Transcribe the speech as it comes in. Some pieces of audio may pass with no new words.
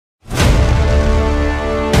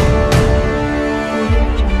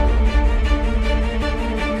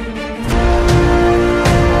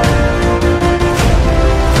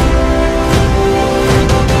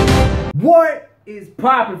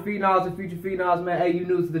poppin', phenoms and future phenoms, man? Hey, you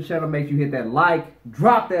new to the channel, make sure you hit that like,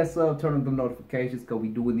 drop that sub, turn on the notifications, because we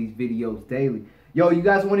doing these videos daily. Yo, you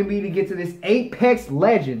guys wanted me to get to this Apex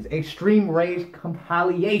Legends Extreme Range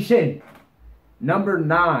Compilation number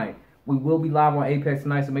 9. We will be live on Apex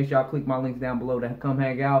tonight, so make sure y'all click my links down below to come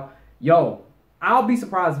hang out. Yo, I'll be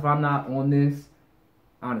surprised if I'm not on this,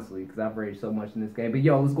 honestly, because I've raged so much in this game. But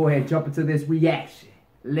yo, let's go ahead and jump into this reaction.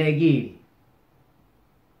 Let's get it.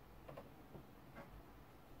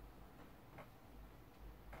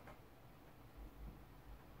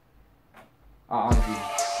 Honestly.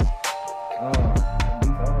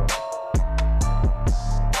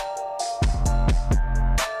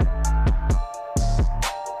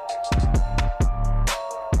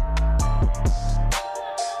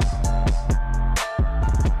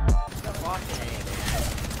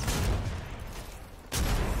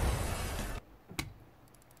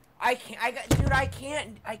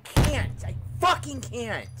 I fucking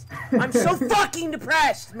can't. I'm so fucking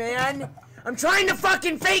depressed, man. I'm trying to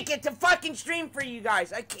fucking fake it to fucking stream for you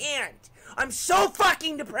guys. I can't. I'm so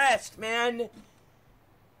fucking depressed, man.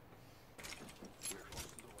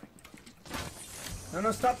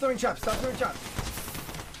 No, stop throwing traps. Stop throwing traps.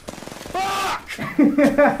 Fuck!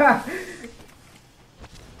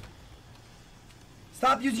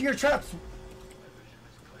 Stop using your traps.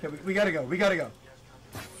 Okay, we gotta go. We gotta go.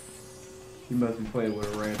 He must be playing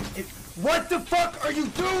with a random. What the fuck are you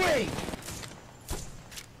doing?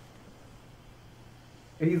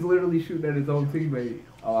 He's literally shooting at his own teammate.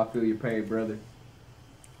 Oh, I feel your pain, brother.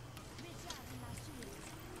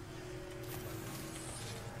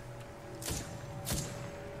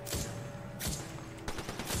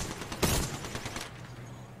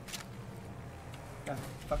 God,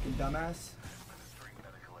 fucking dumbass.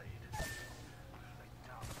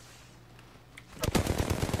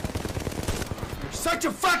 You're such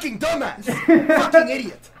a fucking dumbass. Fucking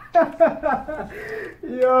idiot.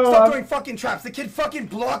 Yo, stop throwing fucking traps. The kid fucking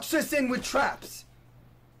blocks us in with traps.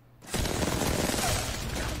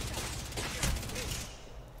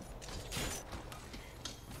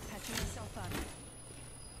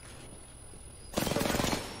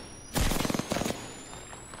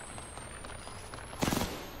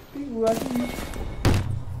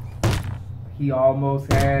 He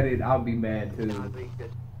almost had it. I'll be mad too.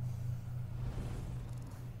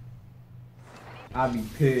 I'll be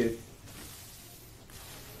pissed.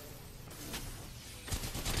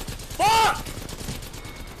 Fuck!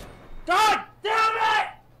 God damn it!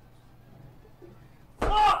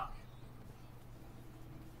 Fuck!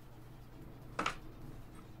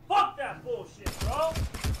 Fuck that bullshit, bro!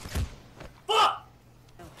 Fuck!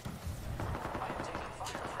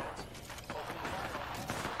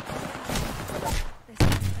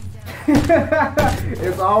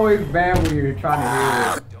 It's always bad when you're trying to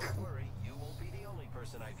hear it.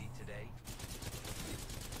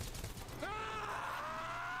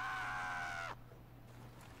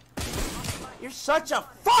 You're such a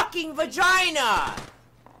fucking vagina!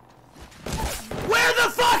 Where the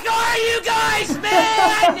fuck are you guys,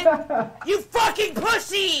 man? You fucking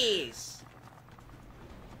pussies!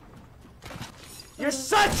 You're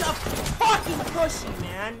such a fucking pussy,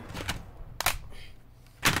 man.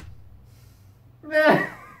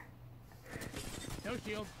 No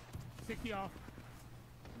shield. 60 off.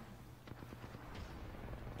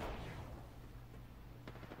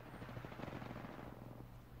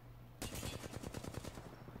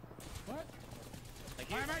 What?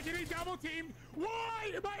 Why am I getting double teamed?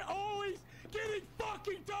 Why am I always getting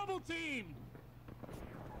fucking double teamed?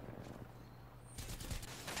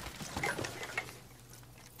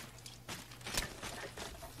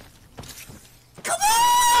 Come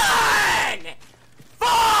on!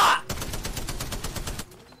 Fuck!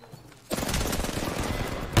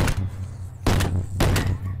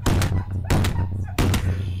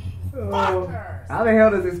 Oh, how the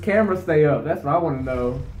hell does this camera stay up? That's what I want to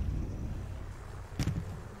know.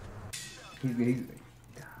 He's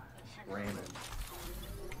random.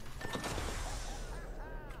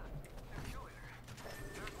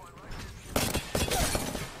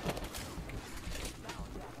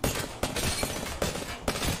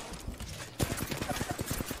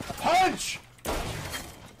 Punch!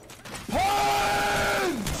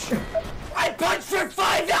 Punch! I punched for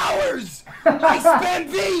 5 hours! I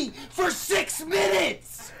spammed B for 6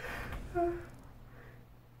 minutes!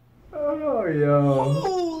 Oh, yo.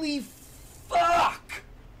 Holy fuck!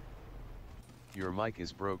 Your mic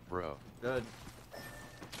is broke, bro. Good.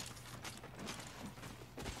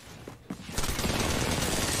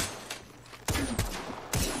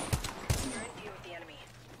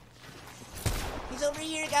 He's over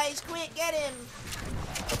here, guys. Quick, get him.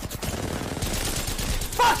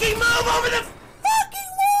 fucking move over the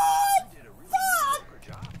fucking wall! Fuck!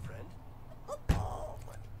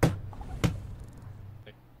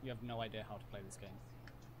 You have no idea how to play this game.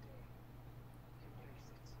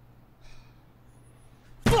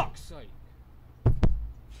 Fuck's sake!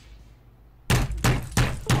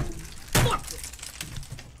 Fuck it!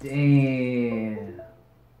 Damn.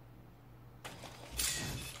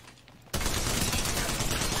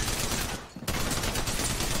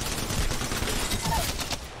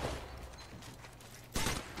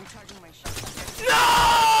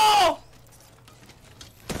 No!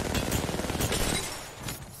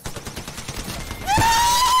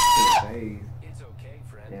 It's okay,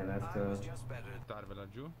 friend. Damn, that's I was tough. just better. Buttarvela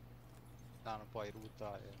giù. No, non puoi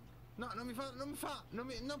ruttare. No,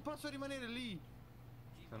 non posso rimanere lì.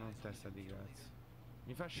 Sono un testa di cazzo.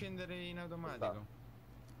 Mi fa scendere in automatico.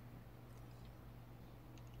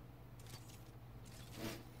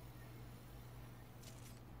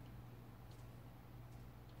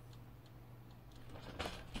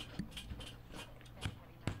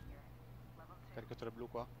 Caricatore blu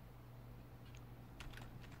qua.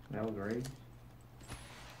 That was great.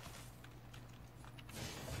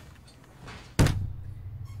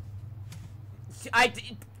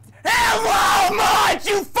 Hello, mods,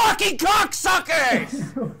 you fucking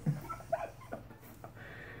cocksuckers!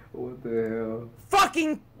 What the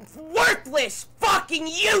Fucking worthless! Fucking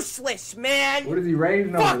useless, man! hell? What is he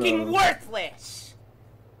raising over Fucking though? worthless!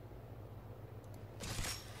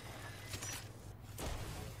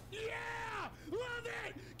 Yeah! Love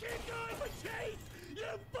it! Keep going with Chase! You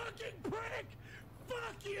fucking prick!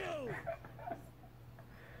 Fuck you!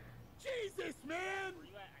 Jesus, man! Where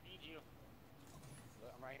you at? I need you.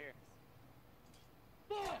 I'm right here.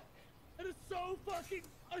 Fuck! That is so fucking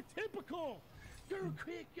atypical! Go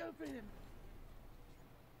quick, go for him!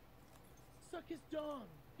 Suck his dong!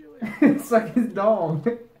 Do it! Suck his dong.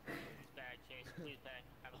 Bad Chase, please bad.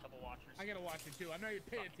 I have a couple watchers. I gotta watch it too. I'm not even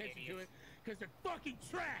paying Fucking attention to it idiots. because they're fucking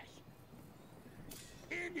trash!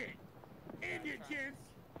 End it! End it, gents!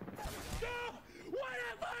 No! What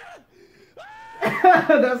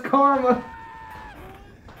That's karma.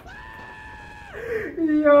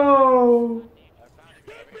 Yo.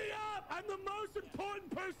 Hit me up! I'm the most important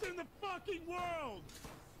person in the fucking world!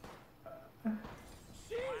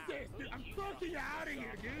 Jesus, dude, I'm fucking out of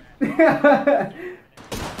here, dude!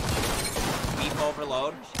 Beef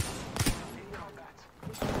overload.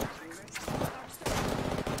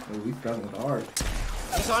 Oh, we struggling hard.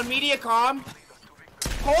 He's on Mediacom.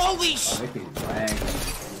 Holy Oh, sh! that kid's lagging.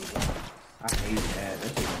 I hate that.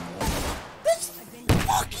 That shit's annoying. This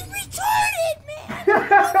fucking retarded, man!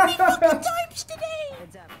 How many fucking times today?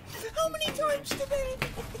 How many times today?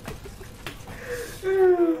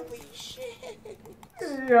 Holy shit!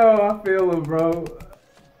 Yo, I feel it, bro.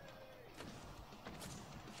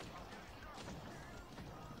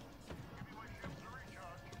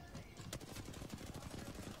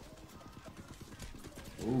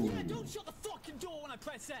 Ooh. Yeah, don't shut the fucking door when I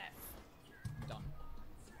press F. Done.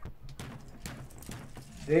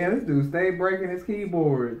 Damn, this dude stay breaking his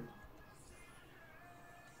keyboard.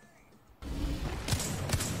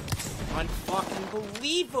 Unfucking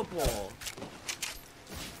believable!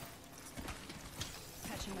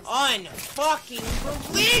 Unfucking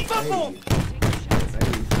believable!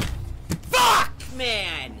 Fuck,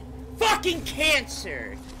 man! Fucking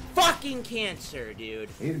cancer! Fucking cancer, dude.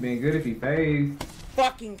 He's been good if he pays.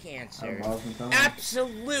 Fucking cancer. I've lost some time.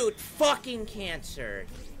 Absolute fucking cancer.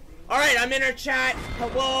 Alright, I'm in our chat.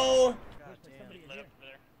 Hello.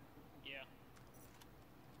 Yeah.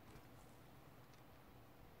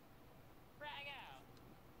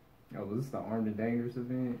 Oh, was this the armed and dangerous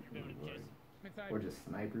event? Or just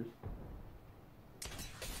snipers?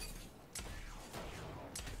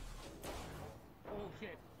 Oh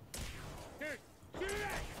shit. Here, shoot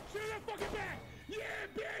that! Shoot that fucking back! Yeah,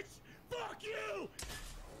 bitch! Fuck you!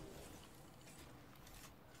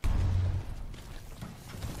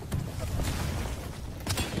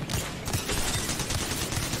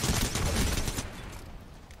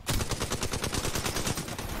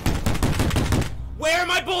 Where are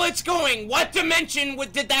my bullets going? What dimension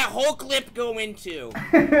did that whole clip go into?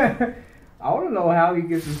 I want to know how he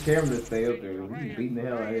gets his camera to stay up there. He's beating the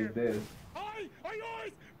hell out of his desk. I are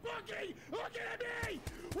yours! Bucky! Look at me!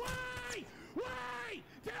 Why? Why?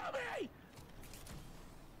 Tell me!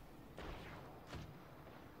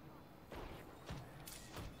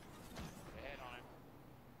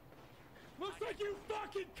 Looks like you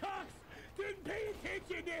fucking cocks didn't pay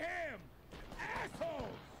attention to him!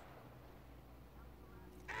 Assholes!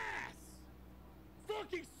 Ass!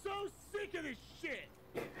 Fucking so sick of this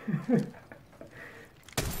shit!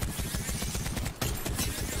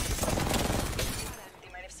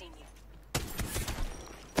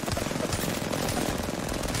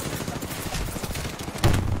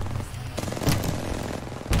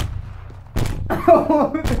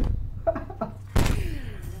 Yo!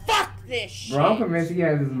 Fuck this shit. Bro, I'm convinced he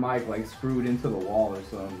has his mic like screwed into the wall or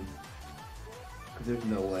something. Cause there's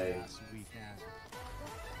no way.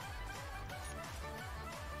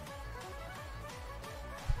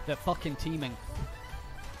 They're fucking teaming.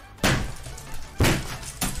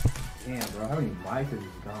 Damn, bro, how many mics has he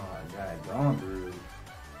gone through?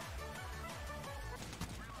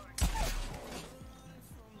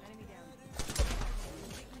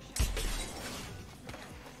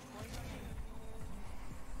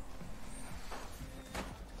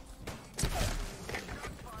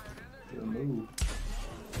 Good move.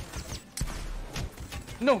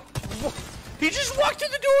 No! He just walked through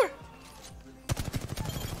the door!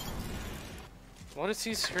 What is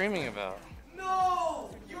he screaming about? No!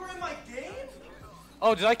 You were in my game?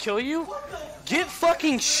 Oh, did I kill you? Get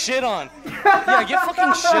fucking shit on. Yeah, get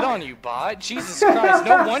fucking shit on, you bot. Jesus Christ.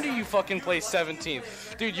 No wonder you fucking play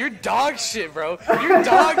 17th. Dude, you're dog shit, bro. You're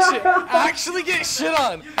dog shit. Actually get shit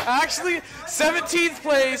on. Actually, 17th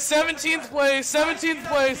place, 17th place, 17th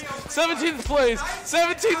place, 17th place,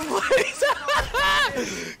 17th place.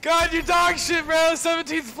 God, you're dog shit, bro.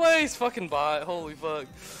 17th place. Fucking bot. Holy fuck.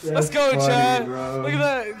 Let's go, funny, Chad. bro. Look at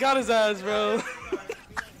that. Got his ass, bro.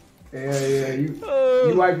 Yeah,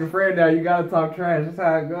 you like your friend now, you gotta talk trash, that's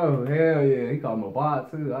how it goes. Hell yeah, he called him a bot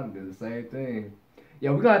too, I'd do the same thing.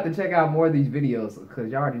 Yeah, we're gonna have to check out more of these videos, because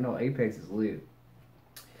y'all already know Apex is lit.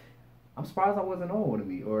 I'm surprised I wasn't on one of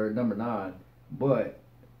these, or number 9, but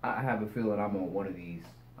I have a feeling I'm on one of these,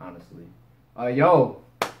 honestly. Yo,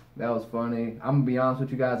 that was funny. I'm gonna be honest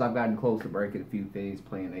with you guys, I've gotten close to breaking a few things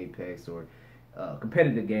playing Apex, or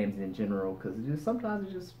competitive games in general, because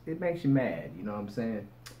sometimes it makes you mad, you know what I'm saying?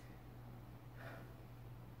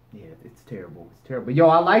 Yeah, it's terrible. It's terrible. Yo,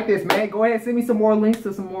 I like this, man. Go ahead and send me some more links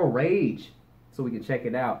to some more Rage so we can check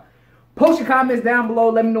it out. Post your comments down below.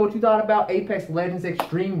 Let me know what you thought about Apex Legends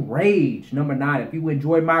Extreme Rage number 9. If you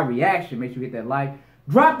enjoyed my reaction, make sure you hit that like.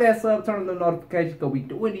 Drop that sub. Turn on the notifications because we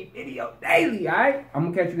doing these videos daily, alright? I'm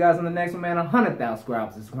going to catch you guys on the next one, man. 100,000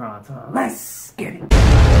 subscribers. It's grind time. Let's get it.